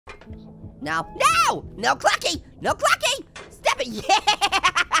No, no! No Clucky! No Clucky! Step it!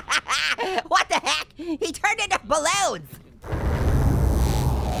 Yeah! What the heck? He turned into balloons!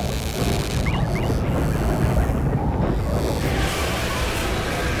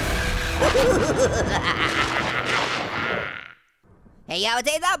 Hey yo, it's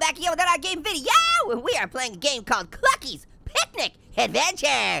Azo back here with another game video, and we are playing a game called Clucky's Picnic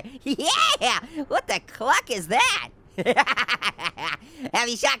Adventure! Yeah! What the cluck is that?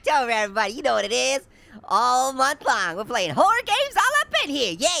 Happy Shocktober, everybody. You know what it is. All month long, we're playing horror games all up in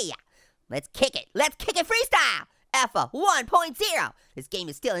here. Yeah! Let's kick it. Let's kick it freestyle. Alpha 1.0. This game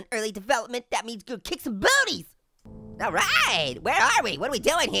is still in early development. That means go kick some booties. All right. Where are we? What are we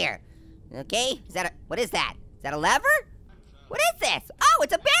doing here? Okay. Is that a, what is that? Is that a lever? What is this? Oh,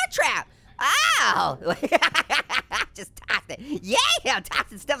 it's a bear trap. Oh. Just toss it. Yeah, I'm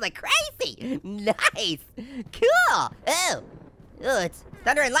tossing stuff like crazy. Nice. Cool. Oh, it's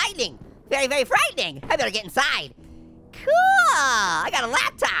thunder and lightning. Very, very frightening. I better get inside. Cool. I got a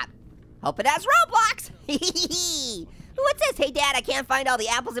laptop. Hope it has Roblox. What's this? Hey, Dad, I can't find all the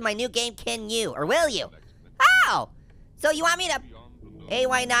apples in my new game. Can you, or will you? Oh, so you want me to, hey,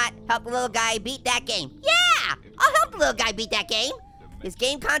 why not help the little guy beat that game? Yeah, I'll help the little guy beat that game. His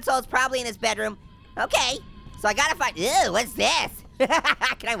game console is probably in his bedroom. Okay, so I gotta find, ew, what's this?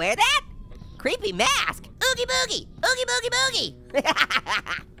 Can I wear that? Creepy mask. Oogie boogie, oogie boogie boogie.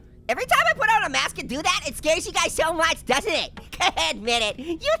 Every time I put on a mask and do that, it scares you guys so much, doesn't it? Admit it,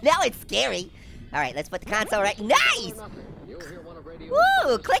 you know it's scary. All right, let's put the console right, nice!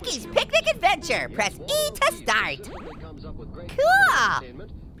 Woo, Clicky's Picnic Adventure. Press E to start. Cool.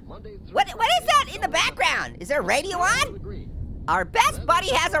 What is that in the background? Is there a radio on? Our best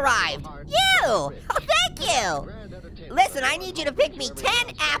buddy has arrived. You! Oh, thank you! Listen, I need you to pick me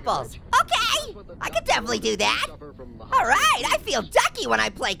 10 apples. Okay, I can definitely do that. All right, I feel ducky when I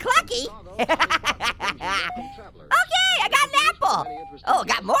play Clucky. Okay, I got an apple. Oh,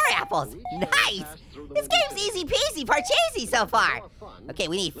 got more apples. Nice. This game's easy peasy parcheesi so far. Okay,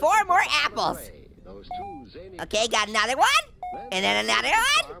 we need 4 more apples. Okay, got another one. And then another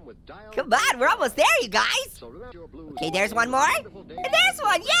one. Come on, we're almost there, you guys. Okay, there's one more. And there's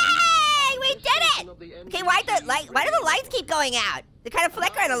one. Yay! We did it! Okay, why do the lights keep going out? They're kind of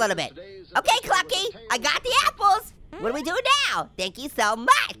flickering a little bit. Okay, Clucky, I got the apples. What do we do now? Thank you so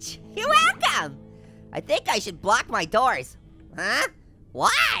much. You're welcome. I think I should block my doors. Huh?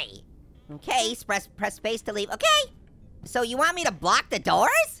 Why? Okay, press space to leave. Okay. So you want me to block the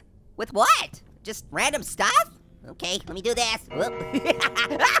doors? With what? Just random stuff? Okay, let me do this.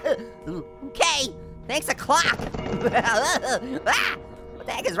 Okay, thanks a clock. What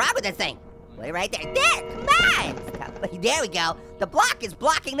the heck is wrong with this thing? Put it right there. There, come on. There we go. The block is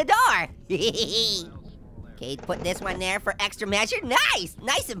blocking the door. Okay, put this one there for extra measure. Nice,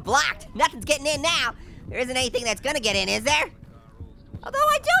 nice and blocked. Nothing's getting in now. There isn't anything that's gonna get in, is there? Although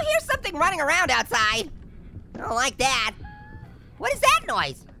I do hear something running around outside. I don't like that. What is that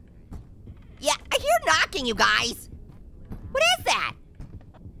noise? Yeah, I hear knocking, you guys. What is that?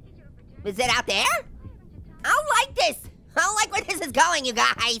 Is it out there? I don't like this. I don't like where this is going, you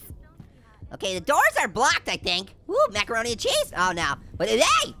guys. Okay, the doors are blocked, I think. Ooh, macaroni and cheese? Oh, no. But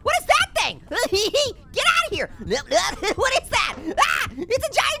hey, what is that thing? Get out of here. What is that? Ah, it's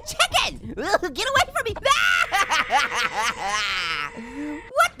a giant chicken. Get away from me.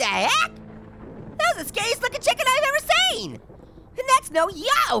 What the heck? That was the scariest looking chicken I've ever seen. And that's no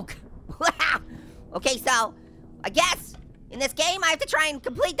yolk. Wow. Okay, so I guess in this game I have to try and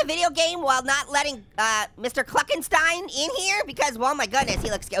complete the video game while not letting Mr. Cluckenstein in here because, well, my goodness,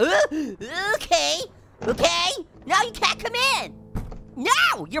 he looks scary. Okay, okay. No, you can't come in.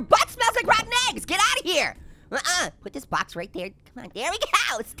 No, your butt smells like rotten eggs. Get out of here. Put this box right there. Come on, there we go.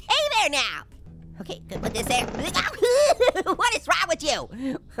 Stay there now. Okay, good. Put this there. What is wrong with you?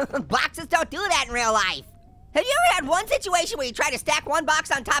 Boxes don't do that in real life. Have you ever had one situation where you tried to stack one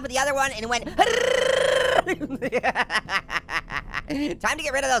box on top of the other one and it went Time to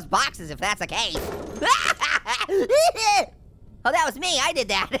get rid of those boxes if that's the case. Oh, that was me, I did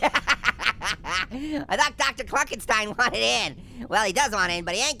that. I thought Dr. Cluckenstein wanted in. Well, he does want in,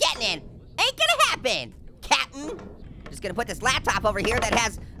 but he ain't getting in. Ain't gonna happen, Captain. Just gonna put this laptop over here that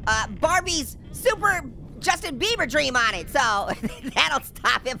has Barbie's super Justin Bieber dream on it, so that'll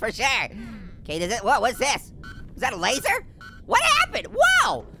stop him for sure. Okay, whoa, what's this? Is that a laser? What happened?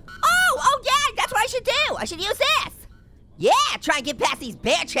 Whoa! Oh yeah, that's what I should do. I should use this. Yeah, try and get past these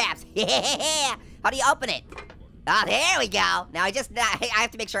bear traps. Yeah, how do you open it? Oh, there we go. Now I have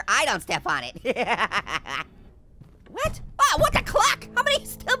to make sure I don't step on it. What? Oh, what the cluck? How many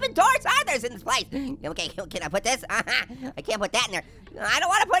stupid doors are there in this place? Okay, can I put this? I can't put that in there. I don't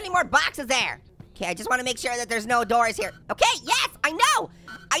want to put any more boxes there. Okay, I just want to make sure that there's no doors here. Okay, yes, I know.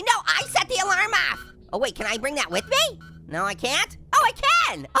 I set the alarm off. Oh, wait, can I bring that with me? No, I can't? Oh, I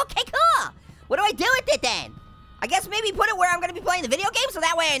can. Okay, cool. What do I do with it then? I guess maybe put it where I'm going to be playing the video game so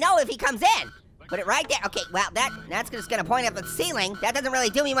that way I know if he comes in. Put it right there. Okay, well, that's just going to point up at the ceiling. That doesn't really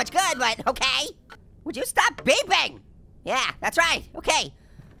do me much good, but okay. Would you stop beeping? Yeah, that's right. Okay.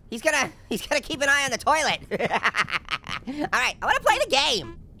 He's gonna keep an eye on the toilet. All right, I want to play the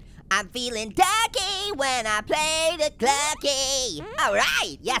game. I'm feeling ducky when I play the Clucky. All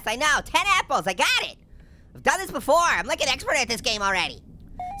right, yes, I know. 10 apples, I got it. I've done this before. I'm like an expert at this game already.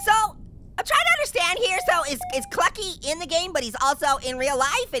 So, I'm trying to understand here. So, is Clucky in the game, but he's also in real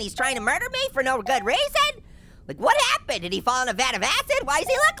life, and he's trying to murder me for no good reason? Like, what happened? Did he fall in a vat of acid? Why does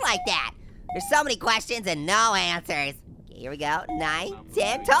he look like that? There's so many questions and no answers. Okay, here we go. 9,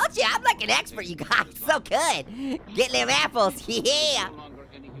 10. Told you, I'm like an expert, you guys. So good. Getting them apples, yeah.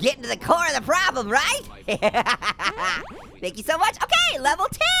 Getting to the core of the problem, right? Thank you so much. Okay, level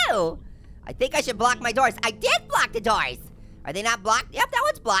 2. I think I should block my doors. I did block the doors. Are they not blocked? Yep, that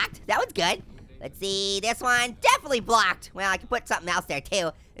one's blocked. That one's good. Let's see, this one, definitely blocked. Well, I can put something else there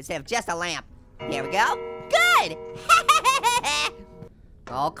too, instead of just a lamp. Here we go. Good.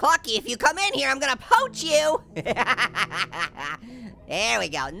 Oh, Clucky, if you come in here, I'm gonna poach you. There we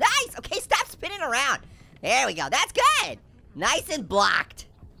go. Nice. Okay, stop spinning around. There we go. That's good. Nice and blocked.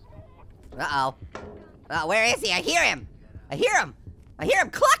 Uh-oh. Oh, where is he? I hear him. I hear him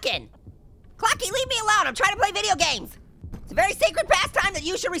clucking. Clucky, leave me alone. I'm trying to play video games. It's a very sacred pastime that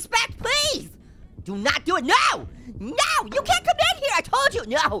you should respect, please. Do not do it. No! No! You can't come in here. I told you.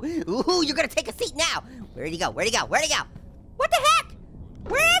 No. Ooh, you're gonna take a seat now. Where'd he go? Where'd he go? Where'd he go? What the heck?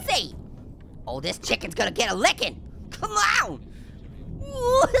 Where is he? Oh, this chicken's gonna get a licking. Come on.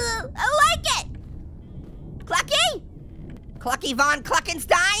 Ooh, I like it. Clucky? Clucky Von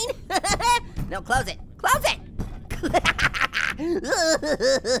Cluckenstein? No, close it. Close it.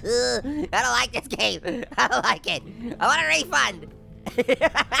 I don't like this game. I don't like it. I want a refund.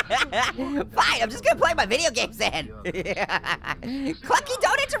 Fine, I'm just gonna play my video games then. Clucky,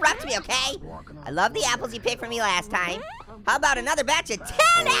 don't interrupt me, okay? I love the apples you picked for me last time. How about another batch of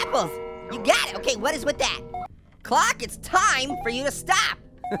 10 apples? You got it. Okay, what is with that? Clock, it's time for you to stop.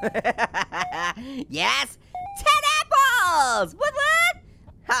 Yes, 10 apples! What?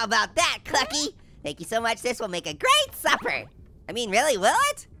 How about that, Clucky? Thank you so much. This will make a great supper. I mean, really, will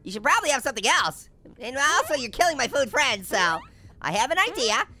it? You should probably have something else. And also, you're killing my food friends, so I have an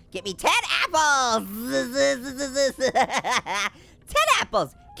idea. Get me 10 apples. 10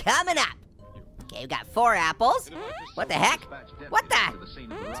 apples coming up. Okay, we got 4 apples. What the heck? What the?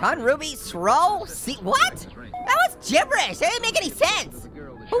 Ton Ruby Sro? See, what? That was gibberish. That didn't make any sense.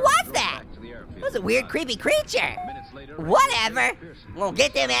 Who was that? It was a weird, creepy creature. Whatever. We'll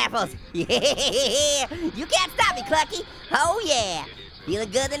get them apples. Yeah. You can't stop me, Clucky. Oh, yeah. Feeling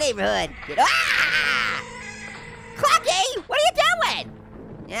good in the neighborhood. Ah! Clucky, what are you doing?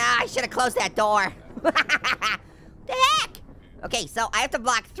 Yeah, I should have closed that door. The heck? Okay, so I have to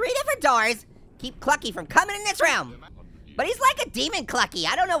block 3 different doors. Keep Clucky from coming in this room. But he's like a demon Clucky.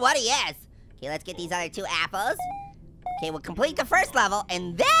 I don't know what he is. Okay, let's get these other 2 apples. Okay, we'll complete the first level,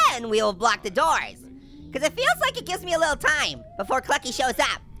 and then we will block the doors. Because it feels like it gives me a little time before Clucky shows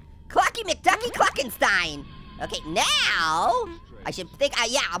up. Clucky McDucky Cluckenstein. Okay, now, I should think,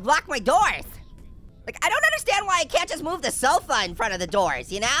 yeah, I'll block my doors. Like, I don't understand why I can't just move the sofa in front of the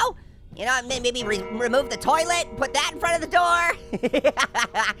doors, you know? You know, maybe remove the toilet, put that in front of the door.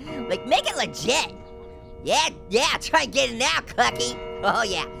 Like, make it legit. Yeah, try and get it now, Clucky. Oh,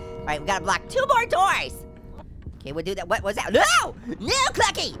 yeah. All right, we gotta block 2 more doors. Okay, we'll do that. What was that? No,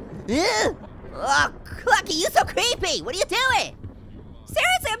 Clucky. Oh, Clucky, you so creepy. What are you doing?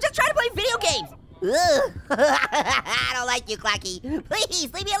 Seriously, I'm just trying to play video games. I don't like you, Clucky.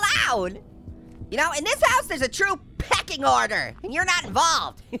 Please, leave me alone. You know, in this house, there's a true pecking order, and you're not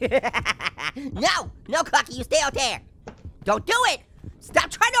involved. No, Clucky, you stay out there. Don't do it. Stop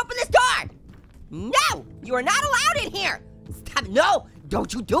trying to open this door. No, you are not allowed in here. Stop, no,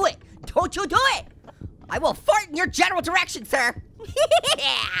 don't you do it. Don't you do it. I will fart in your general direction, sir.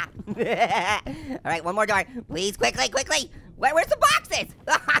 All right, one more door. Please, quickly. Where's the boxes?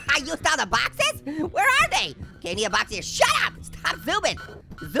 You saw the boxes? Where are they? Okay, I need a box here. Shut up! Stop zooming.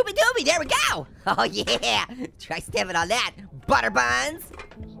 Zoomy doomy, there we go. Oh yeah, try stepping on that. Butter buns.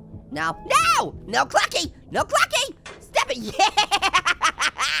 No, Clucky, Step it,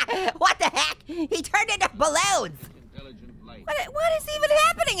 yeah. What the heck? He turned into balloons. What is even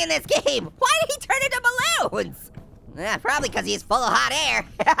happening in this game? Why did he turn into balloons? Yeah, probably because he's full of hot air.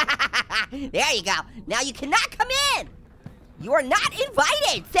 There you go. Now you cannot come in. You are not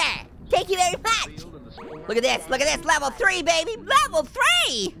invited, sir. Thank you very much. Look at this, level 3, baby, level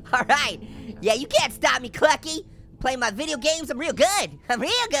 3. All right, yeah, you can't stop me, Clucky. Playing my video games, I'm real good,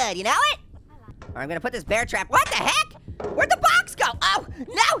 you know it? All right, I'm gonna put this bear trap, what the heck? Where'd the box go? Oh,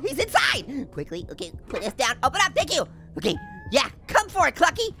 no, he's inside. Quickly, okay, put this down, open up, thank you. Okay, yeah, come for it,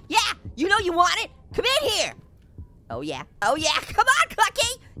 Clucky. Yeah, you know you want it, come in here. Oh yeah, come on,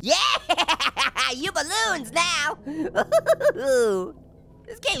 Clucky. Yeah, you balloons now.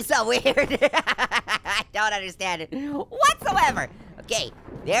 This game's so weird. I don't understand it whatsoever. Okay,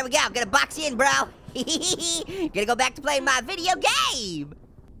 there we go. I'm gonna box you in, bro. Gonna go back to playing my video game.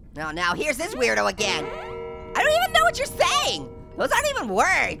 No, now here's this weirdo again. I don't even know what you're saying. Those aren't even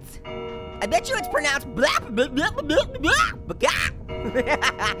words. I bet you it's pronounced blah, blah, blah, blah, blah, blah, blah.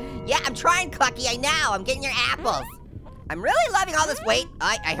 Yeah, I'm trying, Clucky. I know. I'm getting your apples. I'm really loving all this. Wait,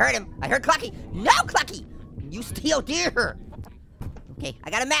 I heard him. I heard Clucky. No, Clucky. You steal deer. Okay, I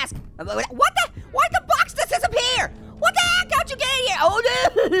got a mask. What the? Why'd the box just disappear? What the heck? How'd you get in here? Oh no!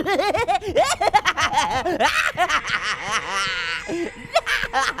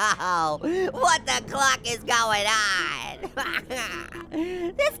 No! What the clock is going on?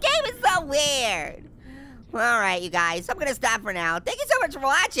 This game is so weird. All right, you guys, I'm gonna stop for now. Thank you so much for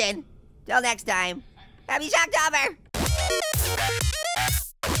watching. Till next time, happy Shocktober!